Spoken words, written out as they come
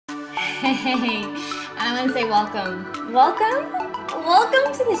Hey, I want to say welcome. Welcome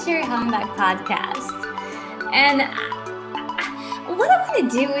to the Sherry Hollenbeck podcast. And what I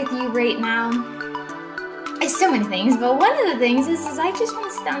want to do with you right now is so many things, but one of the things is I just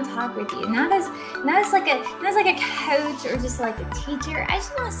want to sit down and talk with you, not as like a coach or just like a teacher. I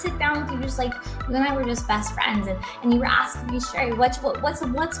just want to sit down with you, just like you and I were just best friends, and you were asking me, Sherry, what's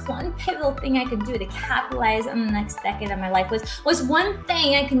one pivotal thing I could do to capitalize on the next decade of my life? What's one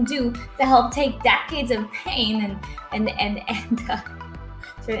thing I can do to help take decades of pain and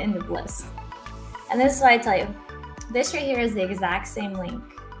turn it into bliss? And this is what I tell you. This right here is the exact same link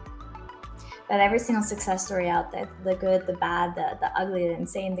that every single success story out there, the good, the bad, the ugly, the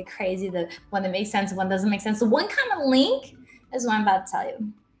insane, the crazy, the one that makes sense, the one that doesn't make sense, the one common link is what I'm about to tell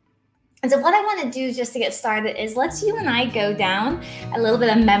you. And so what I want to do just to get started is let's you and I go down a little bit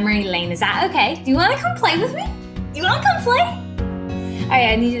of memory lane. Is that okay? Do you want to come play with me? Do you want to come play? All right,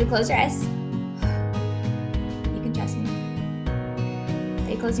 I need you to close your eyes. You can trust me.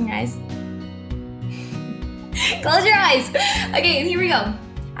 Are you closing your eyes? Close your eyes. Okay, here we go.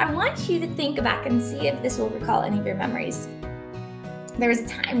 I want you to think back and see if this will recall any of your memories. There was a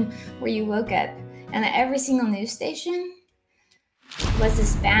time where you woke up and at every single news station was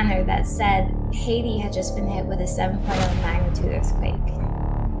this banner that said Haiti had just been hit with a 7.0 magnitude earthquake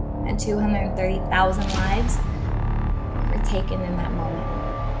and 230,000 lives were taken in that moment.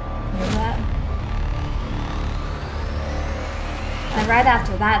 Remember that? And right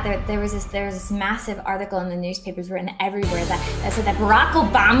after that, there was this massive article in the newspapers written everywhere that said that Barack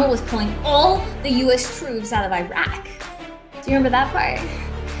Obama was pulling all the U.S. troops out of Iraq. Do you remember that part?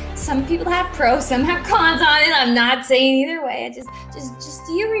 Some people have pros, some have cons on it. I'm not saying either way. Just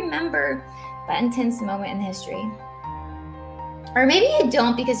do you remember that intense moment in history? Or maybe you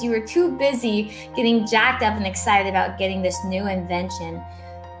don't because you were too busy getting jacked up and excited about getting this new invention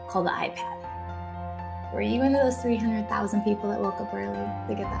called the iPad. Were you one of those 300,000 people that woke up early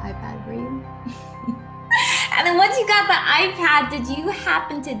to get the iPad? Were you? And then once you got the iPad, did you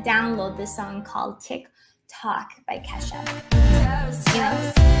happen to download this song called Tick-Tock by Kesha? You know?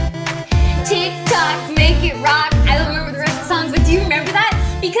 Tick-Tock, make it rock. I don't remember the rest of the songs, but do you remember that?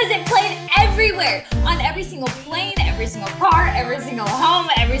 Because it played everywhere, on every single plane, every single car, every single home,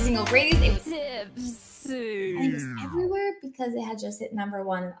 every single radio. It was and it was everywhere because it had just hit #1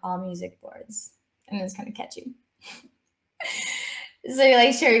 on all music boards. And it was kind of catchy. So you're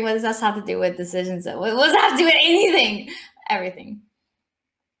like, Sherry, what does that have to do with decisions? What does that have to do with anything? Everything.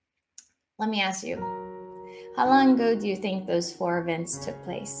 Let me ask you, how long ago do you think those 4 events took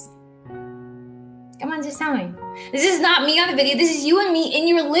place? Come on, just tell me. This is not me on the video. This is you and me in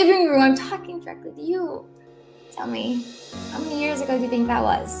your living room. I'm talking directly to you. Tell me, how many years ago do you think that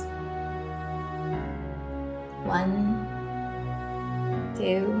was? 1,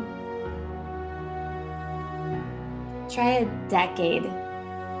 2. Try a decade.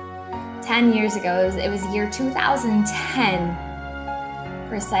 10 years ago, it was year 2010.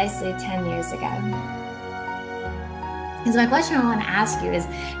 Precisely 10 years ago. Because my question I want to ask you is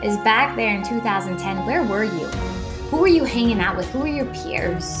back there in 2010, where were you? Who were you hanging out with? Who were your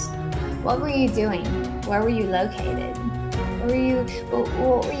peers? What were you doing? Where were you located? What were you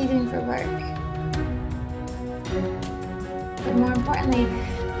doing for work? But more importantly,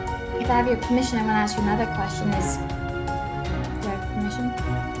 if I have your permission, I want to ask you another question is,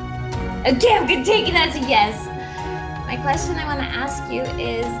 okay, I'm going to take it as a yes. My question I want to ask you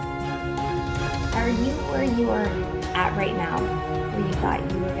is, are you where you are at right now, where you thought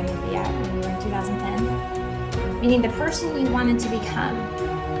you were going to be at when you were in 2010? Meaning the person you wanted to become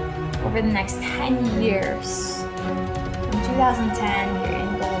over the next 10 years. From 2010, your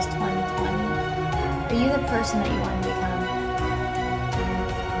end goal is 2020. Are you the person that you want to become?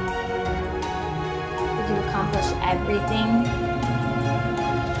 Did you accomplish everything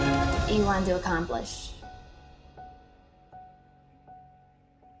you wanted to accomplish?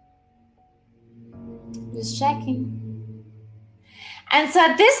 Just checking. And so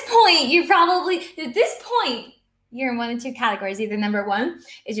at this point, you're in one of 2 categories. Either #1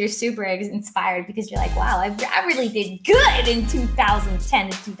 is you're super inspired because you're like, wow, I really did good in 2010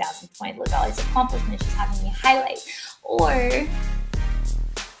 and 2020. Look, all these accomplishments just having me highlight. Or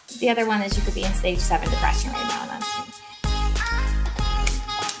the other one is you could be in stage 7 depression right now, and that's me.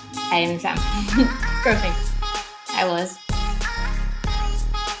 I am Sam. Trust me. I was.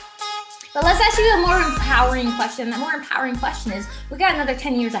 But let's ask you a more empowering question. That more empowering question is, we got another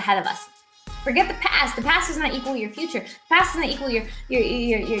 10 years ahead of us. Forget the past. The past does not equal your future. The past does not equal your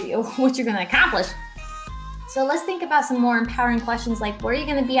what you're going to accomplish. So let's think about some more empowering questions like, where are you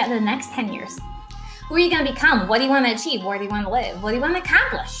going to be at in the next 10 years? Who are you going to become? What do you want to achieve? Where do you want to live? What do you want to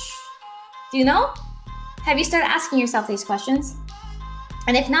accomplish? Do you know? Have you started asking yourself these questions?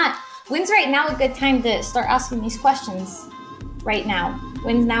 And if not, when's right now a good time to start asking these questions? Right now.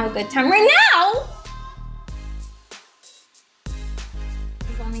 When's now a good time? Right now?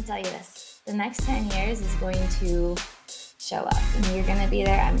 Because let me tell you this. The next 10 years is going to show up. And you're going to be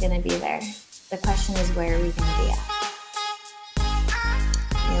there. I'm going to be there. The question is, where are we going to be at?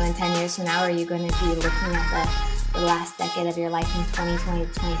 You know, in 10 years from now, are you going to be looking at the last decade of your life from 2020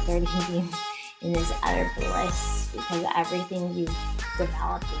 to 2030 and being in this utter bliss because of everything you've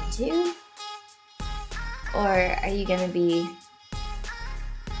developed into? Or are you going to be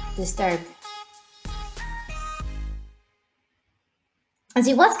disturbed? And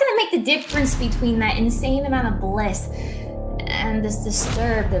see, what's going to make the difference between that insane amount of bliss and this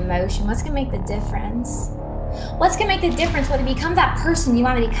disturbed emotion? What's going to make the difference? What's going to make the difference whether you become that person you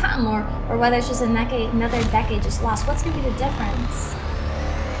want to become or whether it's just another decade just lost? What's going to be the difference?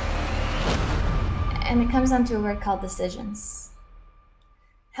 And it comes down to a word called decisions.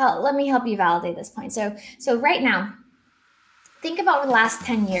 Hell, let me help you validate this point. So right now, think about the last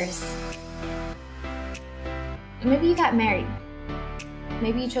 10 years. Maybe you got married.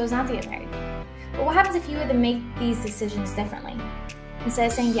 Maybe you chose not to get married. But what happens if you were to make these decisions differently? Instead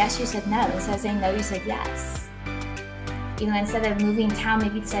of saying yes, you said no. Instead of saying no, you said yes. You know, instead of moving town,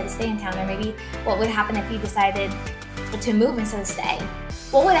 maybe you decided to stay in town. Or maybe what would happen if you decided to move instead of stay?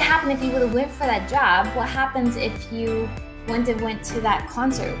 What would have happened if you would have went for that job? What happens if you went to that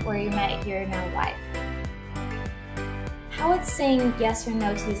concert where you met your now wife? How would saying yes or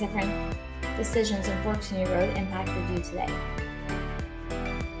no to these different decisions and forks in your road impacted you today?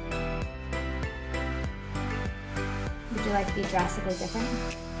 Would you like to be drastically different?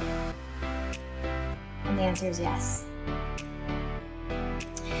 And the answer is yes.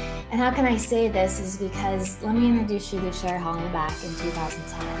 And how can I say this is because let me introduce you to Sherry Hollenbach in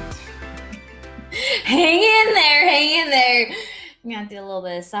 2010. Hang in there. I'm gonna do a little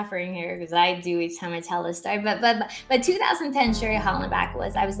bit of suffering here because I do each time I tell this story. But 2010, Sherry Hollenbach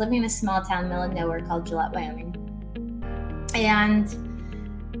I was living in a small town, middle of nowhere called Gillette, Wyoming. And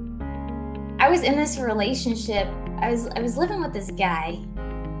I was in this relationship. I was living with this guy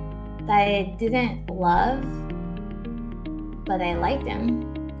that I didn't love, but I liked him.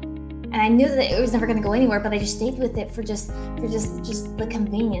 And I knew that it was never going to go anywhere, but I just stayed with it for just the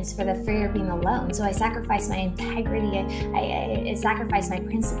convenience, for the fear of being alone. So I sacrificed my integrity. I sacrificed my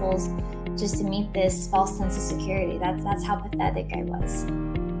principles just to meet this false sense of security. That's how pathetic I was.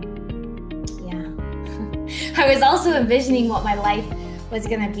 Yeah. I was also envisioning what my life was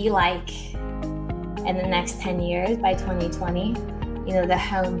going to be like in the next 10 years by 2020. You know, the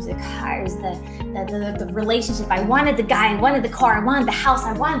homes, the cars, the relationship. I wanted the guy, I wanted the car, I wanted the house,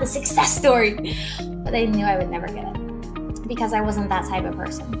 I wanted the success story. But I knew I would never get it because I wasn't that type of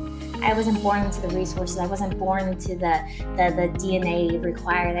person. I wasn't born into the resources. I wasn't born into the DNA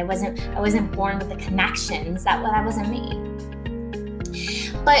required. I wasn't born with the connections. That wasn't me.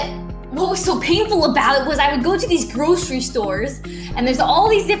 But what was so painful about it was I would go to these grocery stores and there's all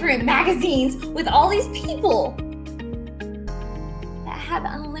these different magazines with all these people had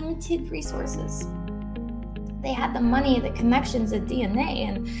unlimited resources. They had the money, the connections, the DNA,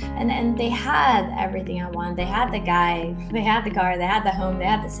 and they had everything I wanted. They had the guy, they had the car, they had the home, they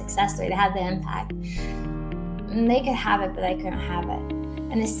had the success story, they had the impact. And they could have it, but I couldn't have it.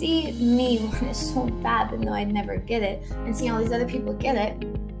 And to see me want it so bad, but know I'd never get it, and see all these other people get it,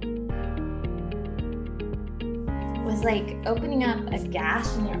 was like opening up a gash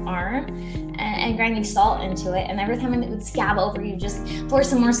in your arm and grinding salt into it, and every time it would scab over, you just pour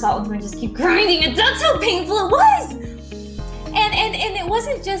some more salt into it and just keep grinding it. That's how painful it was. And it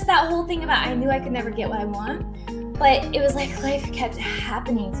wasn't just that whole thing about I knew I could never get what I want, but it was like life kept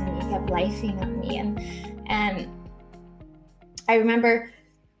happening to me, it kept lifing on me. And I remember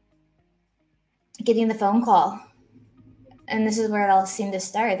getting the phone call, and this is where it all seemed to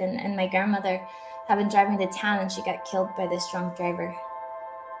start, and my grandmother had been driving to town and she got killed by this drunk driver.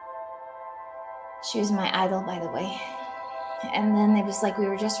 She was my idol, by the way. And then it was like we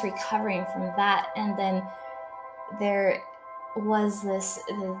were just recovering from that, and then there was this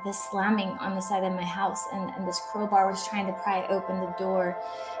slamming on the side of my house, and this crowbar was trying to pry open the door,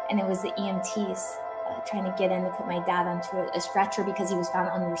 and it was the EMTs trying to get in to put my dad onto a stretcher because he was found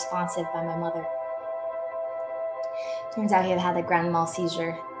unresponsive by my mother. Turns out he had a grand mal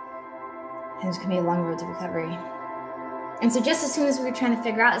seizure, and it was going to be a long road to recovery. And so just as soon as we were trying to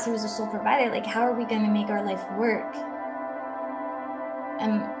figure out, as he was a sole provider, like, how are we going to make our life work?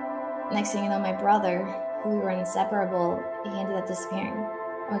 And next thing you know, my brother, who we were inseparable, he ended up disappearing.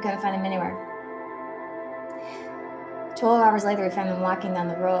 And we couldn't find him anywhere. 12 hours later, we found him walking down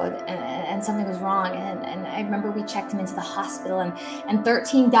the road, and something was wrong. And I remember we checked him into the hospital, and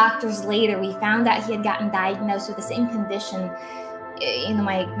 13 doctors later, we found out he had gotten diagnosed with the same condition. You know,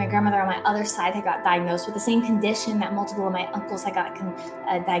 my grandmother on my other side had got diagnosed with the same condition that multiple of my uncles had got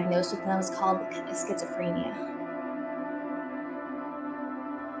diagnosed with, and that was called schizophrenia.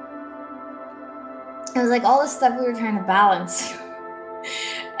 It was like all this stuff we were trying to balance.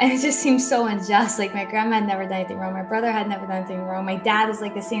 And it just seems so unjust. Like, my grandma had never done anything wrong. My brother had never done anything wrong. My dad is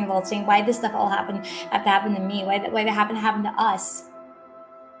like the same of all saying, why did this stuff all have to happen to me? Why did it happen to us?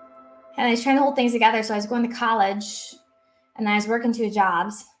 And I was trying to hold things together. So I was going to college, and I was working 2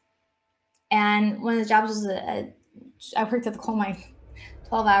 jobs. And one of the jobs was I worked at the coal mine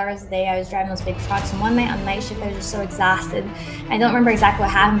 12 hours a day. I was driving those big trucks. And one night on night shift, I was just so exhausted. I don't remember exactly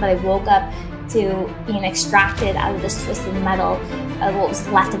what happened, but I woke up to being extracted out of this twisted metal, what was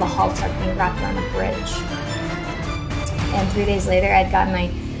left of a haul truck being wrapped around a bridge. And 3 days later, I'd gotten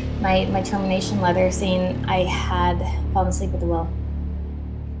my termination letter saying I had fallen asleep at the wheel.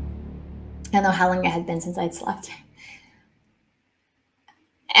 I don't know how long it had been since I'd slept.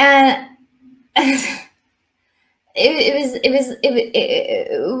 And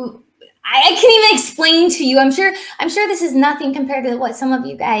I can't even explain to you. I'm sure this is nothing compared to what some of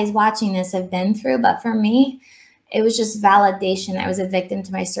you guys watching this have been through, but for me, it was just validation. I was a victim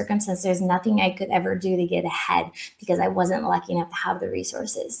to my circumstance. There's nothing I could ever do to get ahead because I wasn't lucky enough to have the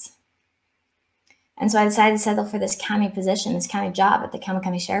resources. And so I decided to settle for this county position, this county job at the Campbell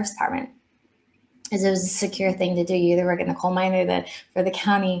County Sheriff's Department, as it was a secure thing to do. You either work in the coal mine or for the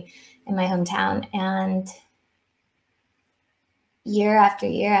county in my hometown. And year after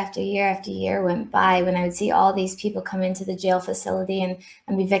year after year after year went by when I would see all these people come into the jail facility and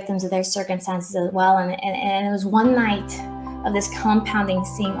be victims of their circumstances as well. And it was one night of this compounding,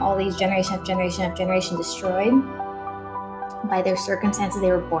 seeing all these generation after generation after generation destroyed by their circumstances they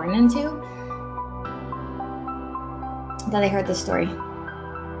were born into, that I heard this story.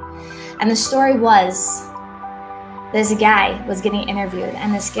 And the story was, this guy was getting interviewed,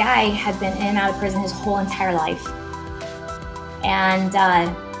 and this guy had been in and out of prison his whole entire life. And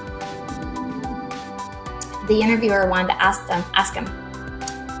the interviewer wanted to ask him,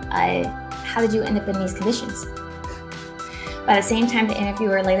 how did you end up in these conditions? But at the same time, the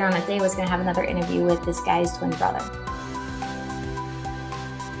interviewer later on that day was going to have another interview with this guy's twin brother.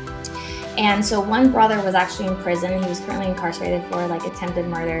 And so one brother was actually in prison. He was currently incarcerated for like attempted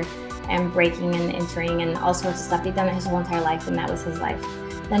murder and breaking and entering and all sorts of stuff. He'd done it his whole entire life, and that was his life.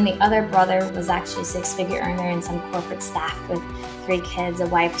 Then the other brother was actually a 6-figure earner in some corporate staff with 3 kids, a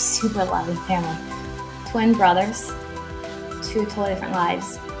wife, super loving family. Twin brothers, 2 totally different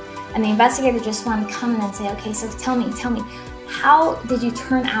lives. And the investigator just wanted to come in and say, okay, so tell me, how did you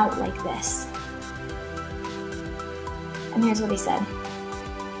turn out like this? And here's what he said.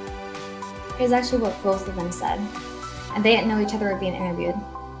 Here's actually what both of them said. And they didn't know each other were being interviewed.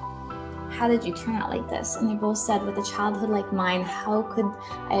 How did you turn out like this? And they both said, with a childhood like mine, how could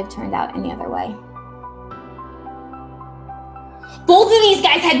I have turned out any other way? Both of these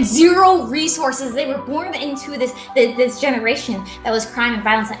guys had 0 resources. They were born into this generation that was crime and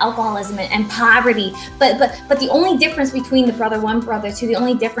violence and alcoholism and poverty. But the only difference between the brother 1, brother 2, the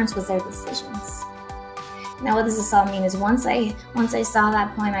only difference was their decisions. Now, what does this all mean is once I saw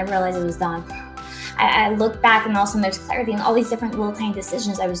that point, I realized it was done. I look back, and all of a sudden there's clarity in all these different little tiny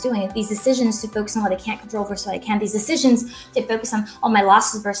decisions I was doing. These decisions to focus on what I can't control versus what I can. These decisions to focus on all my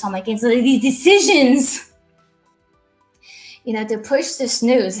losses versus all my gains. So these decisions, you know, to push the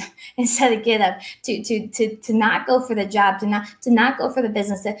snooze instead of get up, to not go for the job, to not go for the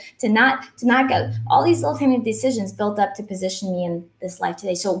business, to not go. All these little tiny decisions built up to position me in this life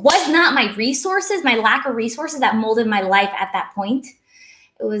today. So it was not my resources, my lack of resources that molded my life at that point.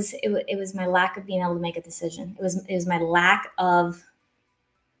 It was my lack of being able to make a decision. It was my lack of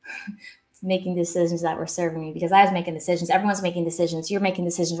making decisions that were serving me, because I was making decisions. Everyone's making decisions. You're making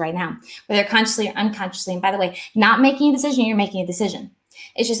decisions right now, whether consciously or unconsciously. And by the way, not making a decision, you're making a decision.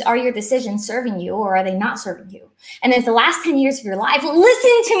 It's just, are your decisions serving you or are they not serving you? And if the last 10 years of your life,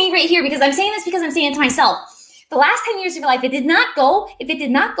 listen to me right here, because I'm saying this because I'm saying it to myself. The last 10 years of your life, if it did not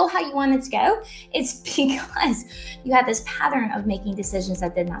go how you wanted to go, it's because you had this pattern of making decisions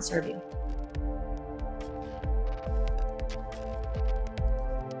that did not serve you.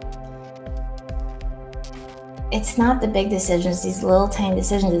 It's not the big decisions, these little tiny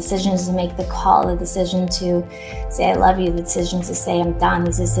decisions to make the call, the decision to say I love you, the decision to say I'm done,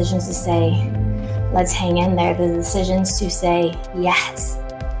 these decisions to say let's hang in there, the decisions to say yes,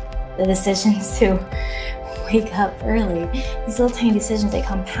 the decisions to wake up early. These little tiny decisions, they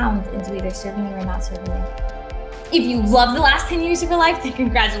compound into either serving you or not serving you. If you love the last 10 years of your life, then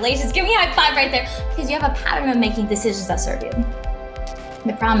congratulations. Give me a high five right there, because you have a pattern of making decisions that serve you.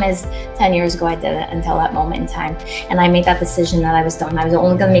 The problem is 10 years ago, I didn't until that moment in time. And I made that decision that I was done. I was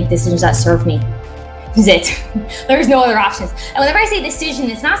only going to make decisions that serve me. That's it. There's no other options. And whenever I say decision,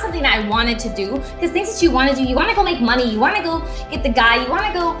 it's not something that I wanted to do, because things that you want to do, you want to go make money, you want to go get the guy, you want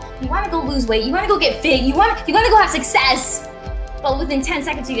to go lose weight, you want to go get fit, you want to go have success. But within 10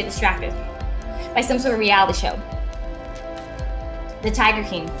 seconds, you get distracted by some sort of reality show. The Tiger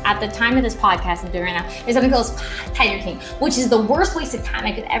King, at the time of this podcast I'm doing right now, there's something called Tiger King, which is the worst waste of time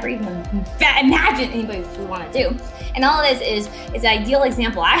I could ever even imagine anybody would want to do. And all it is an ideal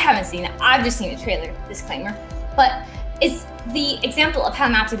example. I haven't seen it. I've just seen the trailer, disclaimer. But it's the example of how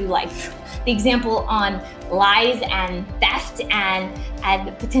not to do life. The example on lies and theft and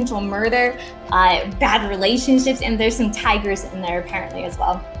potential murder, bad relationships, and there's some tigers in there apparently as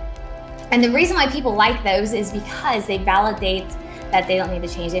well. And the reason why people like those is because they validate that they don't need to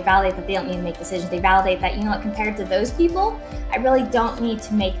change. They validate that they don't need to make decisions. They validate that, you know what, compared to those people, I really don't need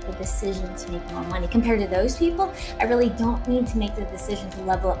to make the decision to make more money. Compared to those people, I really don't need to make the decision to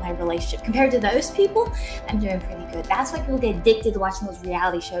level up my relationship. Compared to those people, I'm doing pretty good. That's why people get addicted to watching those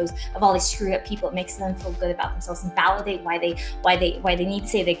reality shows of all these screwed up people. It makes them feel good about themselves and validate why they need to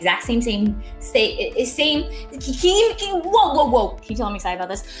say the exact same. Whoa. Keep telling me excited about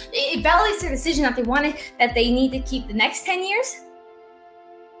this. It validates their decision that they need to keep the next 10 years.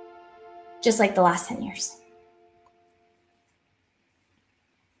 Just like the last 10 years.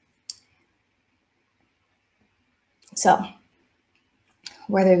 So,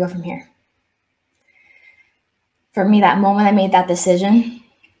 where do we go from here? For me, that moment I made that decision,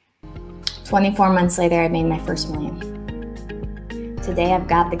 24 months later, I made my first million. Today, I've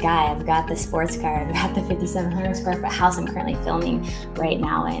got the guy, I've got the sports car, I've got the 5,700 square foot house I'm currently filming right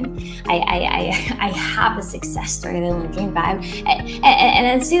now, and I have a success story that I want to dream about. And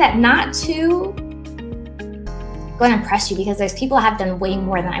I say that not to go and impress you, because there's people who have done way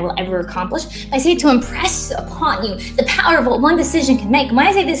more than I will ever accomplish. I say to impress upon you the power of what one decision can make. And when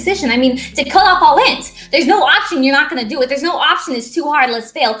I say decision, I mean to cut off all ends. There's no option you're not going to do it. There's no option it's too hard,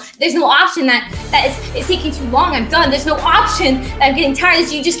 let's fail. There's no option that it's taking too long, I'm done. There's no option that I'm getting tired.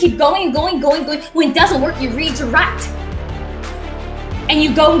 You just keep going. When it doesn't work, you redirect. And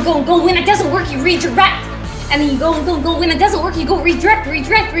you go. When it doesn't work, you redirect. And then you go. When it doesn't work, you go redirect. And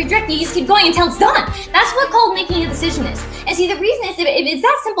you just keep going until it's done. That's what called making a decision is. And see, the reason is, if it's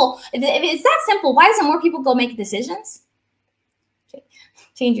that simple, why doesn't more people go make decisions?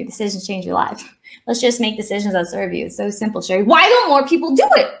 Change your decisions, change your life. Let's just make decisions that serve you. It's so simple, Sherry. Why don't more people do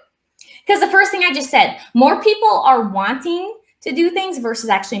it? Because the first thing I just said, more people are wanting to do things versus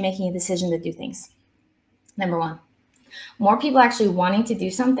actually making a decision to do things. Number one, more people are actually wanting to do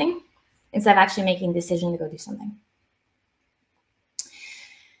something instead of actually making a decision to go do something.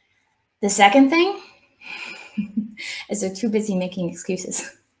 The second thing is they're too busy making excuses.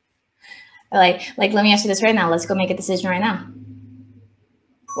 Like, let me ask you this right now. Let's go make a decision right now.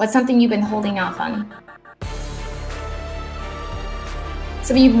 What's something you've been holding off on?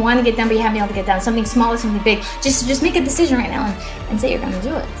 Something you want to get done, but you haven't been able to get done. Something small or something big. Just make a decision right now and say you're going to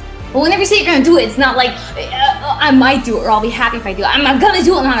do it. But whenever you say you're going to do it, it's not like, I might do it, or I'll be happy if I do it. I'm going to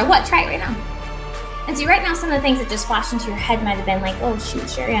do it no matter what. Try it right now. And see, right now, some of the things that just flashed into your head might have been like, oh, shoot,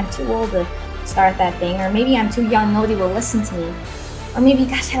 Sherry, I'm too old to start that thing. Or maybe I'm too young, nobody will listen to me. Or maybe,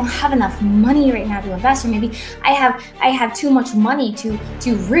 gosh, I don't have enough money right now to invest. Or maybe I have too much money to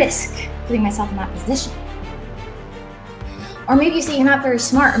risk putting myself in that position. Or maybe you say you're not very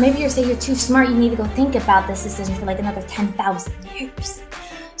smart. Or maybe you say you're too smart. You need to go think about this decision for like another 10,000 years.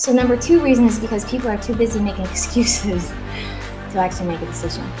 So number two reason is because people are too busy making excuses to actually make a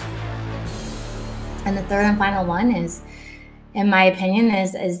decision. And the third and final one is, in my opinion,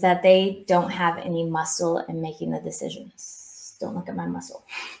 is that they don't have any muscle in making the decisions. Don't look at my muscle.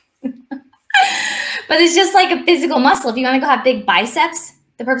 But it's just like a physical muscle. If you want to go have big biceps,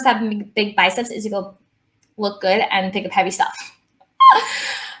 the purpose of having big biceps is to go look good and pick up heavy stuff.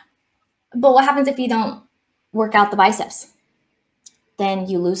 But what happens if you don't work out the biceps? Then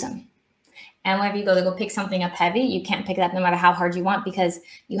you lose them. And whenever you go pick something up heavy, you can't pick it up no matter how hard you want, because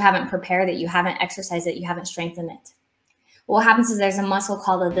you haven't prepared it, you haven't exercised it, you haven't strengthened it. What happens is there's a muscle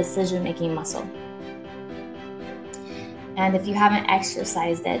called a decision-making muscle. And if you haven't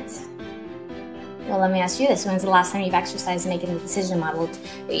exercised it, well, let me ask you this. When's the last time you've exercised making a decision model?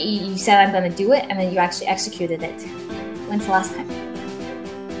 You said, I'm going to do it, and then you actually executed it. When's the last time?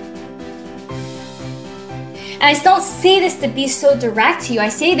 And I don't say this to be so direct to you. I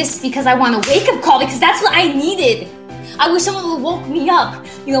say this because I want a wake-up call, because that's what I needed. I wish someone would woke me up,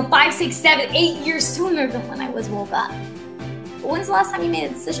 5, 6, 7, 8 years sooner than when I was woke up. But when's the last time you made a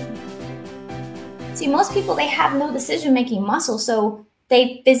decision? See, most people, they have no decision-making muscle, so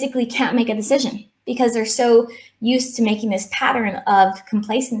they physically can't make a decision because they're so used to making this pattern of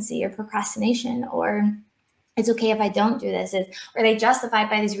complacency or procrastination, or it's okay if I don't do this, or they justify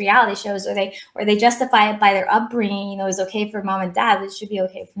it by these reality shows, or they justify it by their upbringing. It's okay for mom and dad, it should be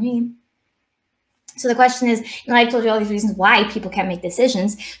okay for me. So the question is, I've told you all these reasons why people can't make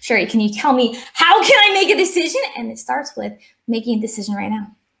decisions. Sherry, can you tell me, how can I make a decision? And it starts with making a decision right now.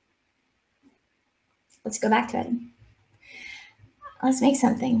 Let's go back to it. Let's make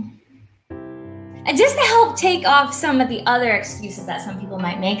something. And just to help take off some of the other excuses that some people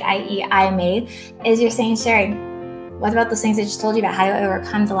might make, i.e. I made, is you're saying, Sherry, what about those things I just told you about? How do I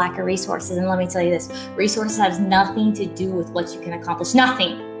overcome the lack of resources? And let me tell you this, resources has nothing to do with what you can accomplish.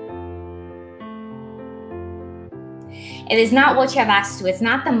 Nothing. It is not what you have access to. It's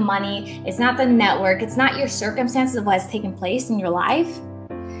not the money. It's not the network. It's not your circumstances of what has taken place in your life.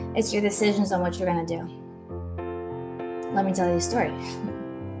 It's your decisions on what you're going to do. Let me tell you a story.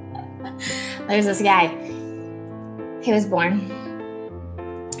 There's this guy. He was born,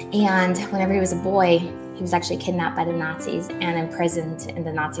 and whenever he was a boy, he was actually kidnapped by the Nazis and imprisoned in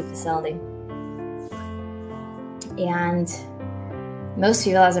the Nazi facility. And most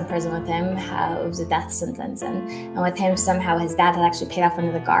people that was in prison with him, it was a death sentence. And with him, somehow his dad had actually paid off one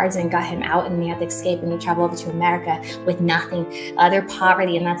of the guards and got him out, and he had to escape and travel over to America with nothing. Utter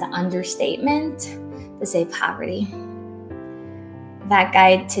poverty, and that's an understatement to say poverty. That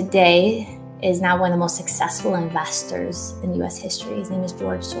guy today is now one of the most successful investors in U.S. history. His name is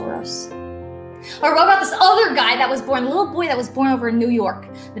George Soros. Or what about this other guy that was born, a little boy that was born over in New York,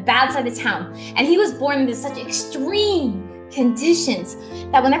 the bad side of town. And he was born into such extreme conditions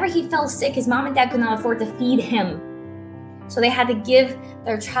that whenever he fell sick, his mom and dad could not afford to feed him. So they had to give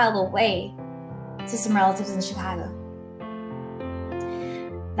their child away to some relatives in Chicago.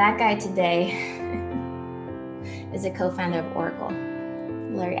 That guy today is a co-founder of Oracle,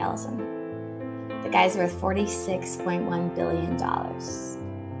 Larry Ellison. The guy's worth $46.1 billion.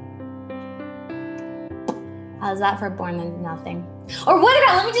 How's that for born into nothing? Or what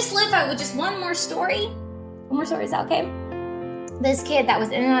about, let me just live out with just one more story. One more story, is that okay? This kid that was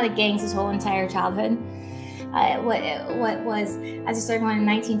in and out of gangs his whole entire childhood, what was, as he started going in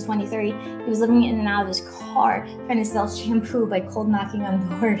 1923, he was living in and out of his car trying to sell shampoo by cold knocking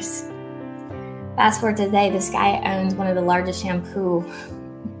on doors. Fast forward to today, this guy owns one of the largest shampoo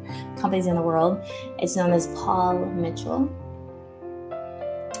companies in the world. It's known as Paul Mitchell.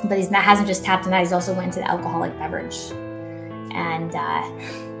 But he hasn't just tapped on that, he's also went into the alcoholic beverage. And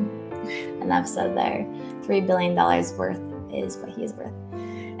enough said there. $3 billion worth is what he is worth.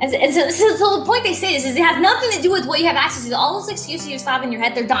 And so the point they say is it has nothing to do with what you have access to. All those excuses you just have in your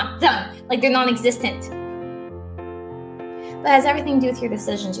head, they're done. Like they're non-existent. But it has everything to do with your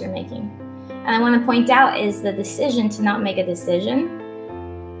decisions you're making. And I want to point out is the decision to not make a decision.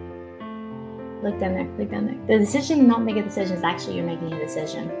 Look down there, look down there. The decision to not make a decision is actually you're making a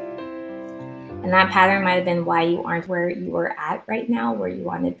decision. And that pattern might have been why you aren't where you were at right now, where you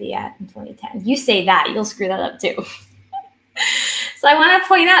want to be at in 2010. You say that, you'll screw that up too. So I want to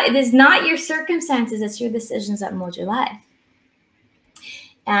point out, it is not your circumstances, it's your decisions that mold your life.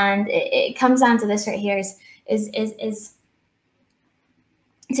 And it comes down to this right here is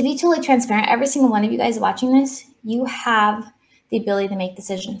to be totally transparent. Every single one of you guys watching this, you have the ability to make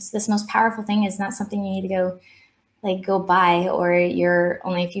decisions. This most powerful thing is not something you need to go buy, or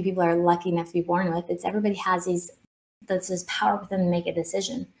only a few people are lucky enough to be born with. It's everybody has this power within to make a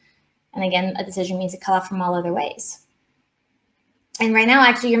decision. And again, a decision means to cut off from all other ways. And right now,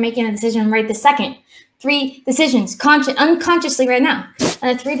 actually, you're making a decision right this second. 3 decisions, unconsciously right now.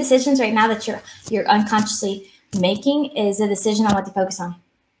 And the 3 decisions right now that you're unconsciously making is a decision on what to focus on.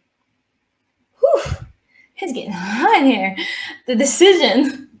 Whew, it's getting hot in here. The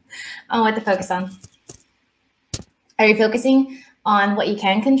decision on what to focus on. Are you focusing on what you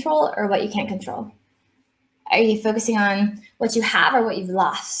can control or what you can't control? Are you focusing on what you have or what you've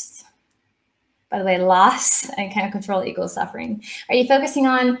lost? By the way, loss and can't control equals suffering. Are you focusing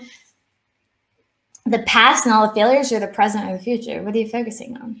on the past and all the failures, or the present or the future? What are you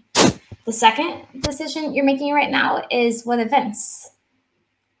focusing on? The second decision you're making right now is what events?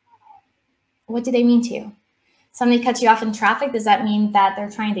 What do they mean to you? Somebody cuts you off in traffic. Does that mean that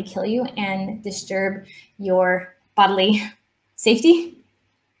they're trying to kill you and disturb your bodily safety?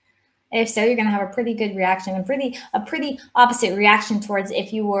 If so, you're going to have a pretty good reaction, a pretty opposite reaction towards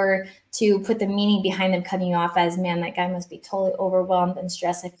if you were to put the meaning behind them cutting you off as, man, that guy must be totally overwhelmed and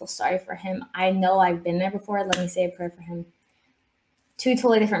stressed. I feel sorry for him. I know I've been there before. Let me say a prayer for him. Two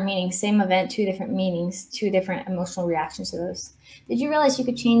totally different meanings, same event, two different meanings, two different emotional reactions to those. Did you realize you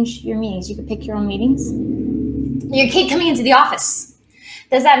could change your meanings? You could pick your own meanings. Your kid coming into the office.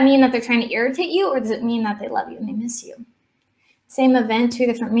 Does that mean that they're trying to irritate you, or does it mean that they love you and they miss you? Same event, two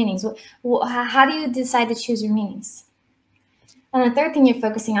different meanings. How do you decide to choose your meanings? And the third thing you're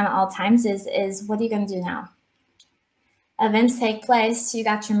focusing on at all times is what are you going to do now? Events take place, you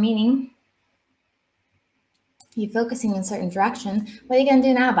got your meaning. You're focusing in a certain direction. What are you going to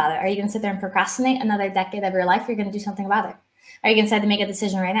do now about it? Are you going to sit there and procrastinate another decade of your life? Or are you going to do something about it? Are you going to decide to make a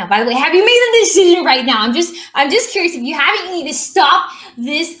decision right now? By the way, have you made the decision right now? I'm just curious. If you haven't, you need to stop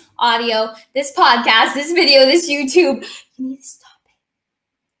this audio, this podcast, this video, this YouTube. You need to stop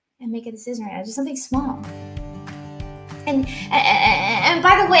it and make a decision right now. Just something small. And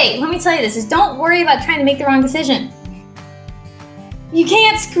by the way, let me tell you this, is don't worry about trying to make the wrong decision. You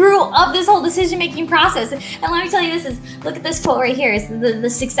can't screw up this whole decision-making process. And let me tell you this, look at this quote right here. Is the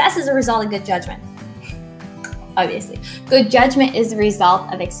success is a result of good judgment. Obviously. Good judgment is the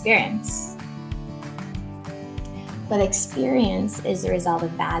result of experience. But experience is the result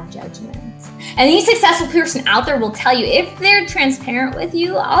of bad judgment. And any successful person out there will tell you, if they're transparent with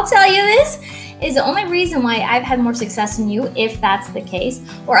you, I'll tell you this, is the only reason why I've had more success than you, if that's the case,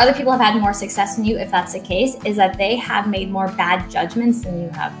 or other people have had more success than you, if that's the case, is that they have made more bad judgments than you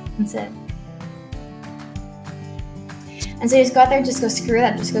have. That's it. And so you just go out there, just go screw it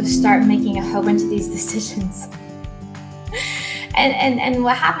up, just go start making a whole bunch of these decisions. And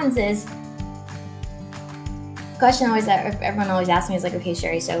what happens is, question always that everyone always asks me is like, okay,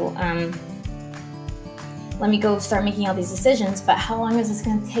 Sherry, so let me go start making all these decisions, but how long is this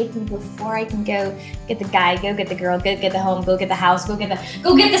going to take me before I can go get the guy, go get the girl, go get the home, go get the house, go get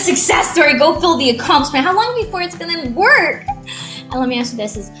the success story, go fill the accomplishment? How long before it's going to work? And let me ask you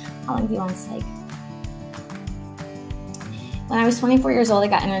this, is how long do you want it to take? When I was 24 years old, I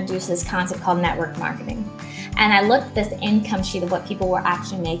got introduced to this concept called network marketing. And I looked at this income sheet of what people were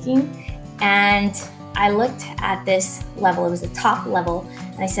actually making. And I looked at this level, it was the top level,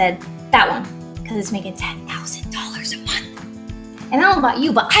 and I said, that one, because it's making $10,000 a month. And I don't know about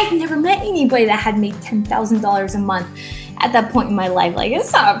you, but I've never met anybody that had made $10,000 a month at that point in my life. Like, it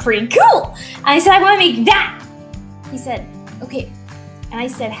sounded pretty cool. And I said, I want to make that. He said, okay. And I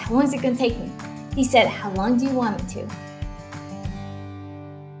said, how long is it going to take me? He said, how long do you want it to?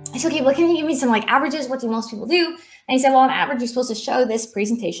 I said, okay, well, can you give me some like averages? What do most people do? And he said, well, on average, you're supposed to show this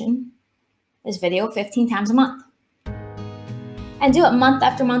presentation, this video 15 times a month. And do it month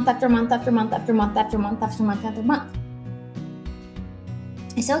after month after month after month after month after month after month after month.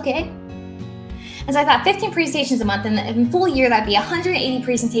 I said, okay. And so I thought 15 presentations a month, and in full year, that'd be 180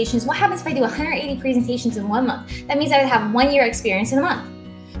 presentations. What happens if I do 180 presentations in 1 month? That means I would have 1 year experience in a month.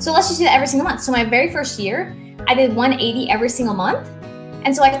 So let's just do that every single month. So my very first year, I did 180 every single month.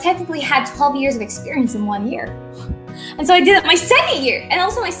 And so I technically had 12 years of experience in 1 year. And so I did it my second year. And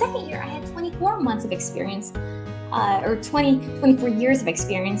also my second year, I had 24 months of experience, or 24 years of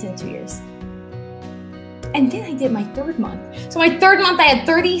experience in 2 years. And then I did my third month. So my third month, I had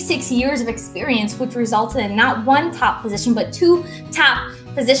 36 years of experience, which resulted in not one top position, but 2 top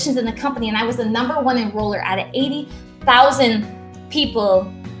positions in the company. And I was the #1 enroller out of 80,000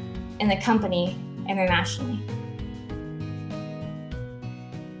 people in the company internationally.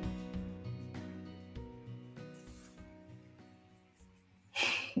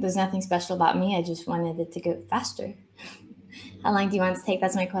 There's nothing special about me. I just wanted it to go faster. How long do you want it to take?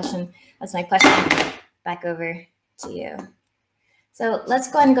 That's my question. That's my question. Back over to you. So let's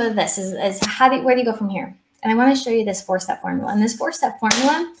go ahead and go to this. Where do you go from here? And I want to show you this 4-step formula. And this 4-step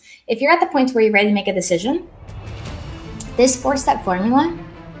formula, if you're at the point where you're ready to make a decision, this 4-step formula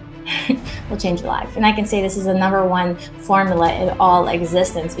will change your life. And I can say this is the #1 formula in all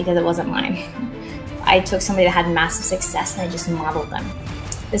existence because it wasn't mine. I took somebody that had massive success and I just modeled them.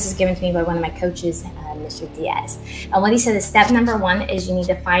 This is given to me by one of my coaches, Mr. Diaz. And what he said is step #1 is you need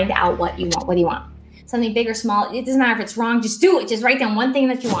to find out what you want. What do you want? Something big or small. It doesn't matter if it's wrong. Just do it. Just write down one thing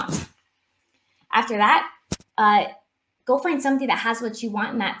that you want. After that, go find somebody that has what you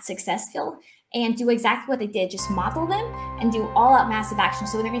want in that success field and do exactly what they did. Just model them and do all-out massive action.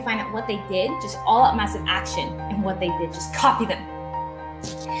 So whenever you find out what they did, just all-out massive action and what they did. Just copy them.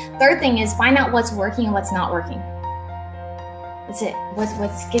 Third thing is find out what's working and what's not working. That's it.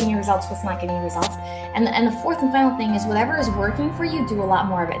 What's getting you results, what's not getting you results. And the fourth and final thing is whatever is working for you, do a lot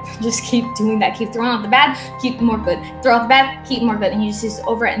more of it. Just keep doing that. Keep throwing out the bad, keep more good. Throw out the bad, keep more good. And you just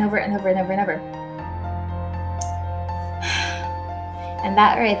over it and over it and over and over and over. And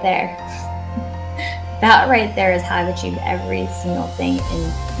that right there is how I've achieved every single thing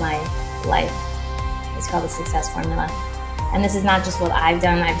in my life. It's called the success formula. And this is not just what I've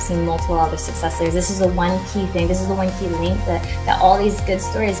done. I've seen multiple other successors. This is the one key thing. This is the one key link that all these good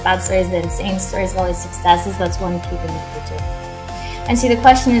stories, bad stories, the insane stories of all these successes, that's one key thing that they do. And see, the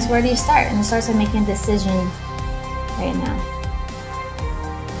question is, where do you start? And it starts with making a decision right now.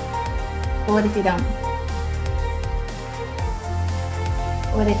 But what if you don't?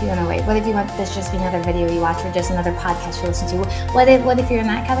 What if you want to wait? What if you want this just be another video you watch or just another podcast you listen to? What if you're in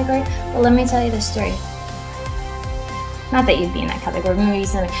that category? Well, let me tell you the story. Not that you'd be in that category.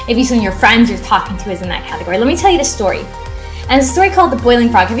 Maybe some of your friends you're talking to is in that category. Let me tell you the story. And it's a story called The Boiling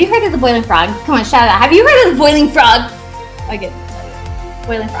Frog. Have you heard of The Boiling Frog? Come on, shout it out. Have you heard of The Boiling Frog? Okay,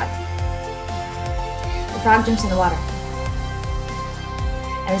 Boiling Frog. The frog jumps in the water.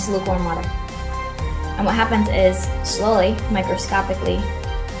 And it's lukewarm water. And what happens is, slowly, microscopically,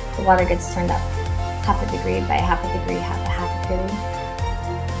 the water gets turned up. Half a degree by half a degree, half a degree.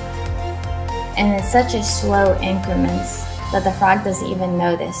 And it's such a slow increments that the frog doesn't even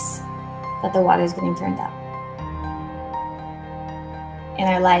notice that the water is getting turned up. In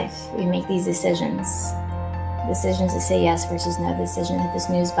our life, we make these decisions. Decisions to say yes versus no. Decision to hit the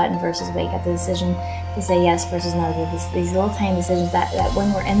snooze button versus wake up. The decision to say yes versus no. These little tiny decisions that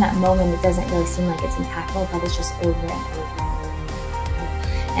when we're in that moment, it doesn't really seem like it's impactful, but it's just over and over and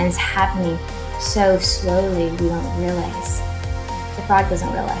over. And it's happening so slowly, we don't realize. The frog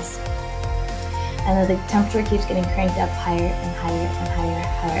doesn't realize. And then the temperature keeps getting cranked up higher and higher and higher and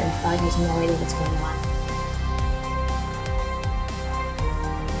higher, and the frog has no idea what's going on.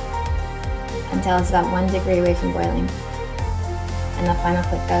 Until it's about 1 degree away from boiling. And the final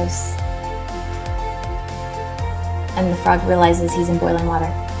click goes. And the frog realizes he's in boiling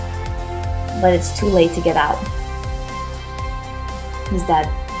water. But it's too late to get out. He's dead.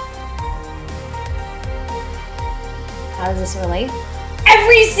 How does this relate?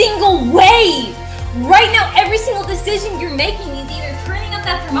 Every single way! Right now, every single decision you're making is either turning up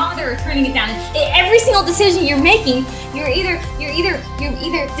that thermometer or turning it down. Every single decision you're making, you're either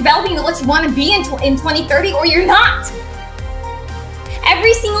developing what you want to be in 2030 or you're not.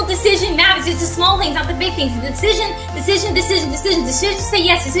 Every single decision matters. It's the small things, not the big things. The decision to say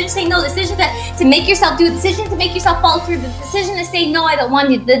yes, decision to say no, decision to make yourself do a decision to make yourself follow through, the decision to say no, I don't want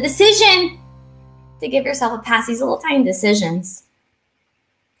to, the decision to give yourself a pass. These little tiny decisions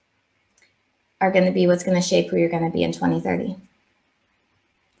are going to be what's going to shape who you're going to be in 2030.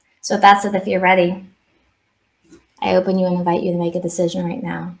 So if that's it, if you're ready, I open you and invite you to make a decision right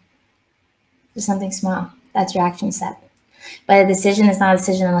now. Just something small. That's your action step. But a decision is not a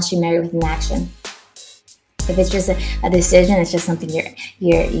decision unless you marry it with an action. If it's just a decision, it's just something you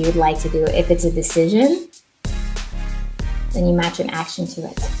would like to do. If it's a decision, then you match an action to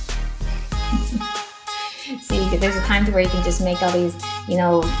it. See, there's a time to where you can just make all these,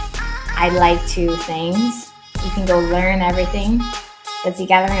 I like to things. You can go learn everything. But see,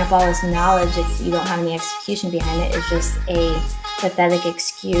 gathering up all this knowledge, if you don't have any execution behind it, is just a pathetic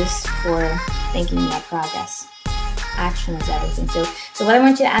excuse for thinking you have progress. Action is everything. So what I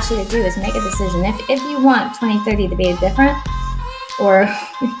want you to ask you to do is make a decision. If you want 2030 to be different, or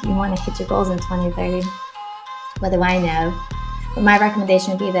if you want to hit your goals in 2030, what do I know? But my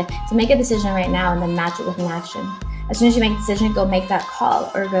recommendation would be to make a decision right now and then match it with an action. As soon as you make a decision, go make that call,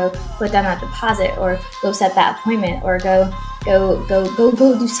 or go put down that deposit, or go set that appointment, or go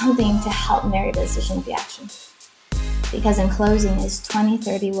do something to help marry the decision with the action. Because in closing, is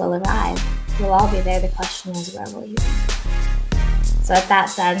 2030 will arrive. We'll all be there. The question is, where will you be? So with that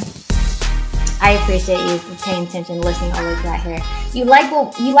said, I appreciate you for paying attention, listening all the way to right here. You like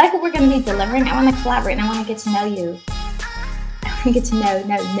what we're going to be delivering? I want to collaborate and I want to get to know you. I want to get to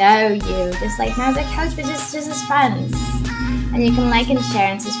know you, just like not as a coach, but just as friends. And you can like and share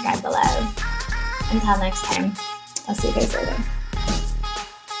and subscribe below. Until next time, I'll see you guys later.